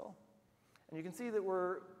OpenSSL. And you can see that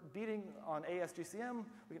we're beating on ASGCM.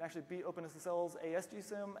 We can actually beat OpenSSL's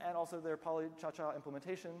ASGCM and also their poly-cha-cha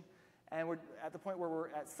implementation. And we're at the point where we're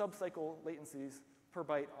at sub-cycle latencies per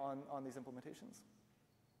byte on these implementations.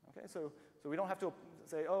 Okay, so we don't have to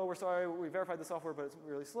say, oh, we're sorry, we verified the software, but it's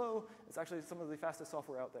really slow. It's actually some of the fastest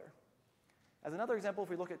software out there. As another example, if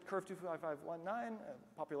we look at curve 25519,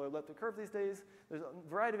 a popular elliptic curve these days, there's a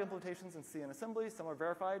variety of implementations in C and assembly. Some are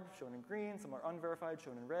verified, shown in green. Some are unverified,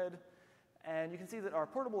 shown in red. And you can see that our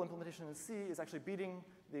portable implementation in C is actually beating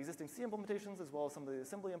the existing C implementations as well as some of the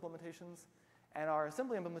assembly implementations. And our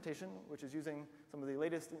assembly implementation, which is using some of the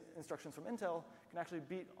latest instructions from Intel, can actually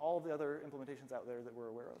beat all of the other implementations out there that we're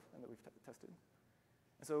aware of and that we've tested.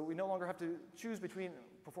 And so we no longer have to choose between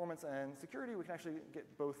performance and security. We can actually get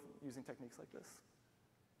both using techniques like this.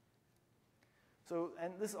 So,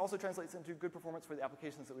 and this also translates into good performance for the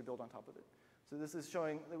applications that we build on top of it. So this is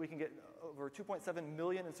showing that we can get over 2.7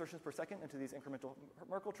 million insertions per second into these incremental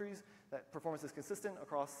Merkle trees. That performance is consistent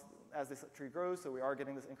across as this tree grows, so we are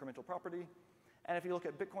getting this incremental property. And if you look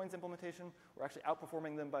at Bitcoin's implementation, we're actually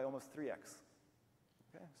outperforming them by almost 3x.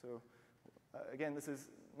 Okay, so again, this is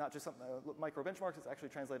not just some micro benchmarks, it's actually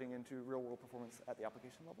translating into real-world performance at the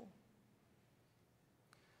application level.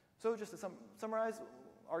 So just to summarize,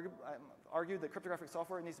 argued that cryptographic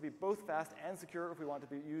software needs to be both fast and secure if we want it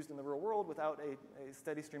to be used in the real world without a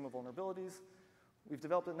steady stream of vulnerabilities. We've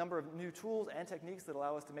developed a number of new tools and techniques that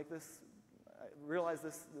allow us to make this, realize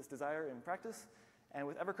this desire in practice. And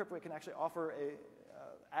with Evercrypt, we can actually offer a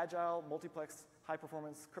agile, multiplex,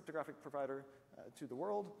 high-performance cryptographic provider to the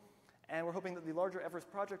world. And we're hoping that the larger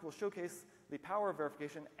Everest project will showcase the power of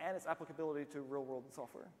verification and its applicability to real-world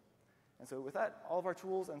software. And so with that, all of our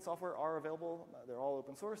tools and software are available. They're all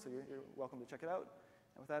open source, so you're welcome to check it out.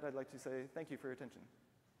 And with that, I'd like to say thank you for your attention.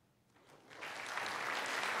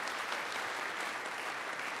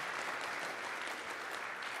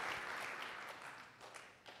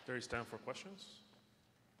 There is time for questions.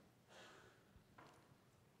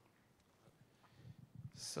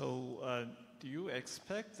 So do you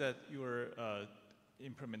expect that your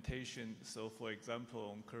implementation, so for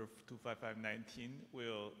example, on curve 25519,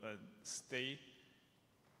 will stay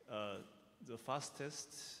the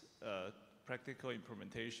fastest practical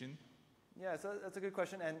implementation? Yeah, so that's a good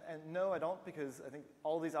question. And no, I don't, because I think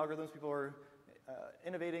all these algorithms people are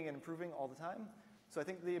innovating and improving all the time. So I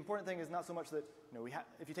think the important thing is not so much that,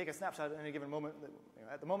 if you take a snapshot at any given moment, that,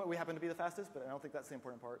 at the moment we happen to be the fastest, but I don't think that's the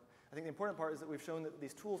important part. I think the important part is that we've shown that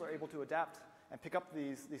these tools are able to adapt and pick up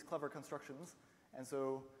these clever constructions. And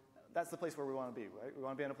so that's the place where we want to be, right? We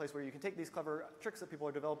want to be in a place where you can take these clever tricks that people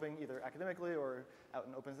are developing either academically or out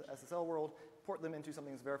in OpenSSL world, port them into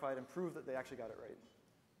something that's verified and prove that they actually got it right.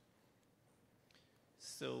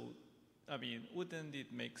 So, I mean, wouldn't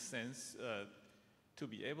it make sense to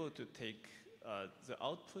be able to take the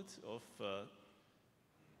output of,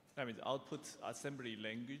 the output assembly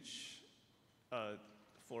language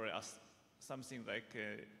for something like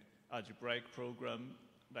an algebraic program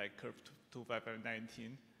like curve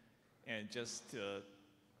 25519 and just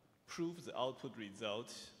prove the output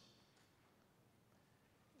result?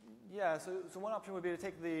 Yeah, so one option would be to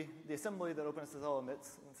take the assembly that OpenSSL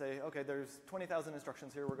emits and say, okay, there's 20,000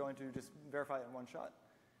 instructions here, we're going to just verify it in one shot.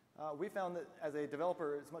 We found that as a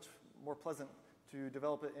developer, it's much more pleasant to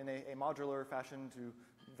develop it in a modular fashion to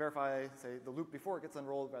verify, say, the loop before it gets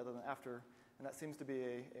unrolled rather than after. And that seems to be,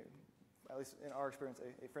 at least in our experience,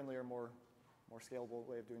 a friendlier, more scalable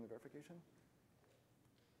way of doing the verification.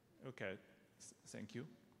 Okay, thank you.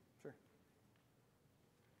 Sure.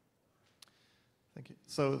 Thank you.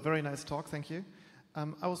 So very nice talk, thank you.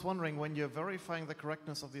 I was wondering, when you're verifying the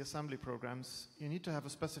correctness of the assembly programs, you need to have a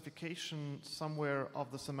specification somewhere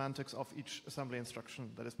of the semantics of each assembly instruction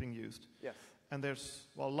that is being used. Yes. And there's,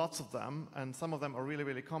 well, lots of them, and some of them are really,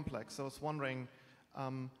 really complex. So I was wondering,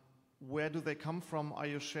 where do they come from? Are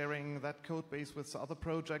you sharing that code base with other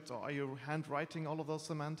projects, or are you handwriting all of those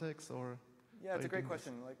semantics? Or yeah, it's a great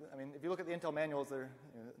question. Like, I mean, if you look at the Intel manuals,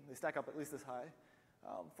 they stack up at least this high.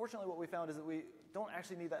 Fortunately, what we found is that we don't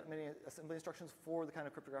actually need that many assembly instructions for the kind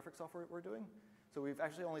of cryptographic software we're doing. So we've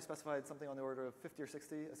actually only specified something on the order of 50 or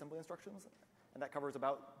 60 assembly instructions, and that covers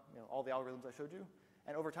about all the algorithms I showed you.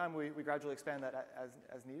 And over time, we gradually expand that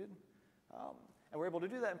as needed. And we're able to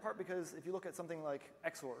do that in part because if you look at something like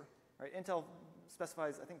XOR, right, Intel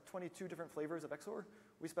specifies, I think, 22 different flavors of XOR.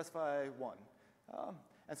 We specify one.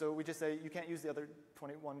 And so we just say you can't use the other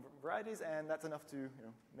 21 varieties, and that's enough to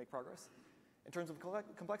make progress. In terms of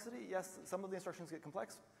complexity, yes, some of the instructions get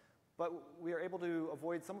complex, but we are able to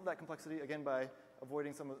avoid some of that complexity, again, by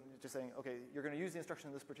avoiding some of just saying, okay, you're going to use the instruction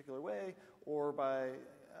in this particular way, or by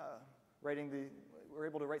we're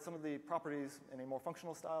able to write some of the properties in a more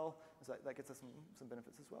functional style, so that gets us some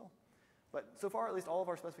benefits as well. But so far, at least all of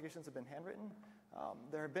our specifications have been handwritten.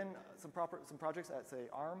 There have been some projects at, say,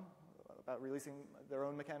 ARM, about releasing their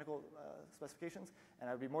own mechanical specifications, and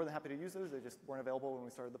I'd be more than happy to use those. They just weren't available when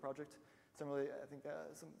we started the project. Similarly, I think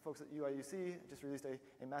some folks at UIUC just released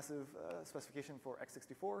a massive specification for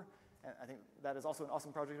x64, and I think that is also an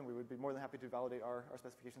awesome project, and we would be more than happy to validate our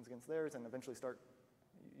specifications against theirs and eventually start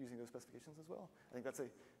using those specifications as well. I think that's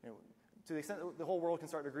to the extent that the whole world can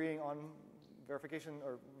start agreeing on verification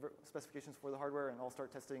or specifications for the hardware and all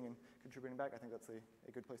start testing and contributing back, I think that's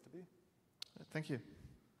a good place to be. Thank you.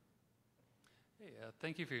 Hey,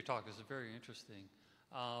 thank you for your talk. This is very interesting.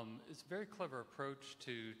 It's a very clever approach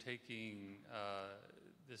to taking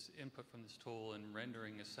this input from this tool and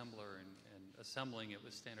rendering assembler and assembling it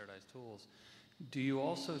with standardized tools. Do you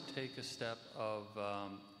also take a step of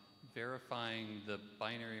verifying the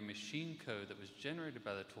binary machine code that was generated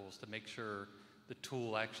by the tools to make sure the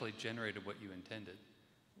tool actually generated what you intended?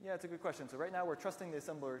 Yeah, it's a good question. So right now we're trusting the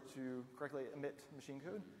assembler to correctly emit machine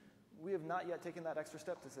code. We have not yet taken that extra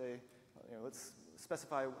step to say, let's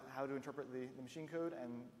specify how to interpret the machine code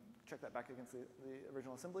and check that back against the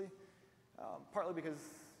original assembly. Partly because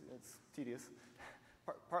it's tedious,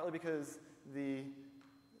 partly because the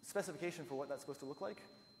specification for what that's supposed to look like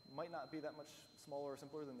might not be that much smaller or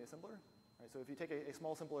simpler than the assembler. Right? So if you take a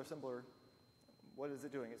small, simpler assembler, what is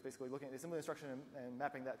it doing? It's basically looking at the assembly instruction and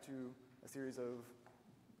mapping that to a series of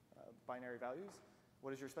binary values.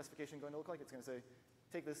 What is your specification going to look like? It's going to say,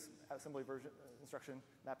 take this assembly version instruction,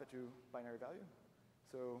 map it to binary value.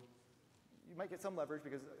 So you might get some leverage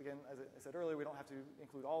because, again, as I said earlier, we don't have to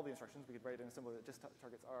include all the instructions. We could write an assembly that just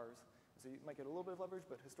targets ours. So you might get a little bit of leverage,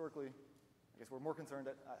 but historically, I guess we're more concerned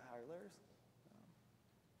at higher layers.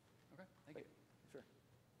 Okay, thank you. Sure.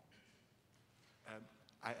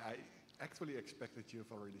 I actually expected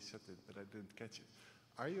you've already said it, but I didn't catch it.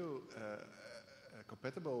 Are you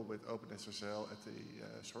compatible with OpenSSL at the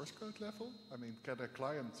source code level? I mean, can a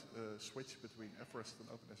client switch between Everest and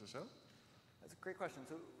OpenSSL? That's a great question.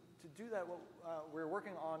 So to do that, we're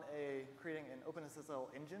working on creating an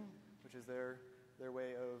OpenSSL engine, which is their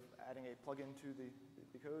way of adding a plugin to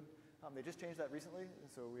the code. They just changed that recently,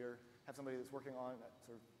 so we have somebody that's working on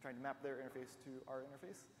sort of trying to map their interface to our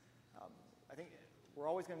interface. I think we're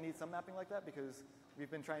always going to need some mapping like that because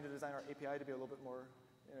we've been trying to design our API to be a little bit more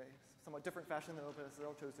in a somewhat different fashion than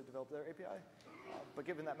OpenSSL chose to develop their API. But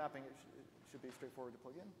given that mapping, it should be straightforward to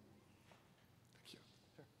plug in. Thank you.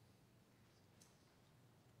 Sure.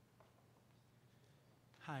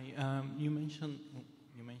 Hi. You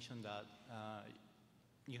mentioned that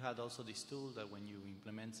you had also this tool that when you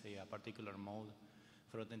implement, say, a particular mode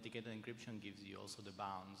for authenticated encryption gives you also the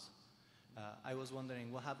bounds. I was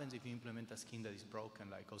wondering, what happens if you implement a scheme that is broken,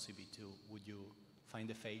 like OCB2? Would you find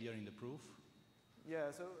a failure in the proof?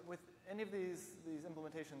 Yeah, so with any of these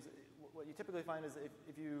implementations, what you typically find is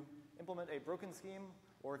if you implement a broken scheme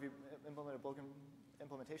or if you implement a broken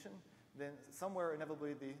implementation, then somewhere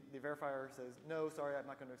inevitably the verifier says, no, sorry, I'm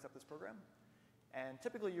not going to accept this program. And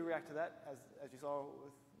typically you react to that, as you saw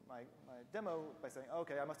with my demo, by saying, oh,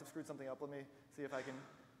 okay, I must have screwed something up. Let me see if I can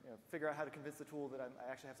figure out how to convince the tool that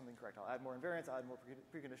I actually have something correct. I'll add more invariants, I'll add more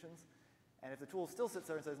preconditions. And if the tool still sits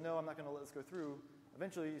there and says, no, I'm not going to let this go through,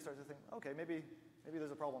 eventually you start to think, okay, maybe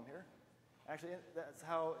there's a problem here. Actually, that's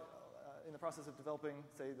how, in the process of developing,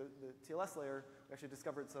 say, the TLS layer, we actually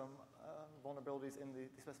discovered some vulnerabilities in the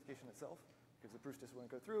specification itself, because the proofs just wouldn't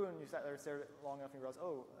go through, and you sat there and stared at it long enough and you realized,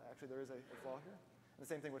 oh, actually there is a flaw here. And the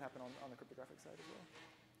same thing would happen on the cryptographic side as well.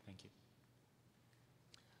 Thank you.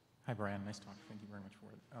 Hi, Bryan. Nice talk. Thank you very much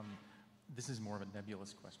for it. This is more of a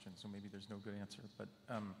nebulous question, so maybe there's no good answer. But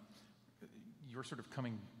you're sort of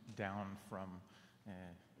coming down from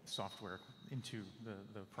software into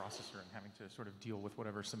the processor and having to sort of deal with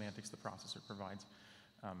whatever semantics the processor provides.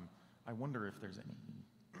 I wonder if there's any,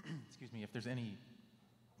 excuse me, if there's any,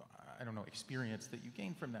 I don't know, experience that you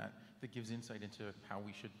gain from that that gives insight into how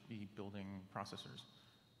we should be building processors.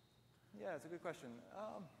 Yeah, it's a good question.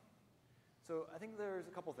 So I think there's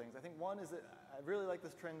a couple things. I think one is that I really like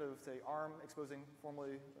this trend of, say, ARM exposing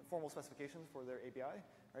formal specifications for their API.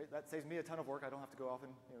 Right? That saves me a ton of work. I don't have to go off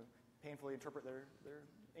and painfully interpret their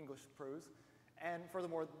English prose. And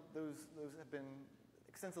furthermore, those have been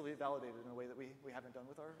extensively validated in a way that we haven't done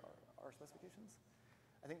with our specifications.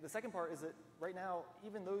 I think the second part is that right now,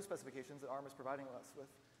 even those specifications that ARM is providing us with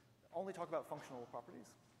only talk about functional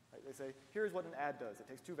properties. Right? They say, here's what an add does. It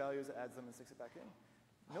takes two values, it adds them, and sticks it back in.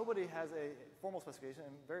 Nobody has a formal specification,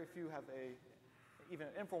 and very few have even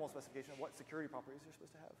an informal specification of what security properties you're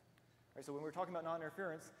supposed to have. Right? So when we're talking about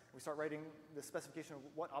non-interference, we start writing the specification of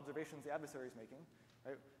what observations the adversary is making.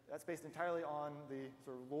 Right? That's based entirely on the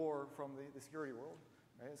sort of lore from the security world.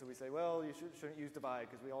 Right? So we say, well, you shouldn't use divide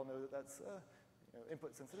because we all know that that's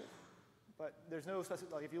input sensitive. But there's no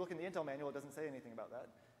like if you look in the Intel manual, it doesn't say anything about that.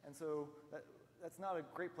 And so that's not a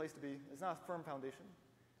great place to be. It's not a firm foundation.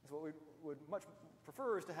 So what we would much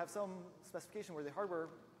prefer is to have some specification where the hardware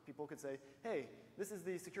people could say, hey, this is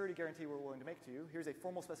the security guarantee we're willing to make to you. Here's a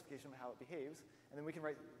formal specification of how it behaves. And then we can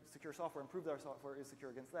write secure software and prove that our software is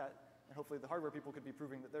secure against that. And hopefully the hardware people could be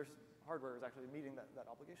proving that their hardware is actually meeting that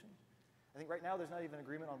obligation. I think right now there's not even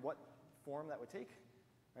agreement on what form that would take.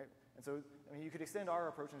 Right? And so, I mean, you could extend our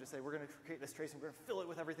approach and just say, we're going to create this trace and we're going to fill it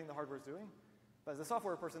with everything the hardware is doing. But as a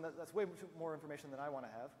software person, that's way more information than I want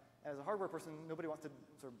to have. And as a hardware person, nobody wants to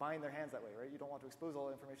sort of bind their hands that way, right? You don't want to expose all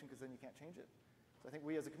that information because then you can't change it. So I think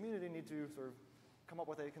we as a community need to sort of come up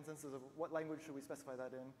with a consensus of what language should we specify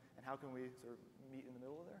that in and how can we sort of meet in the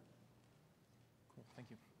middle of there. Cool, thank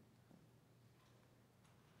you.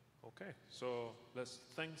 Okay, so let's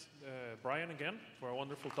thank Bryan again for a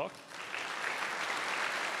wonderful talk.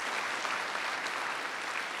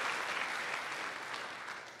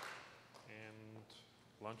 And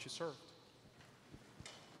lunch is served.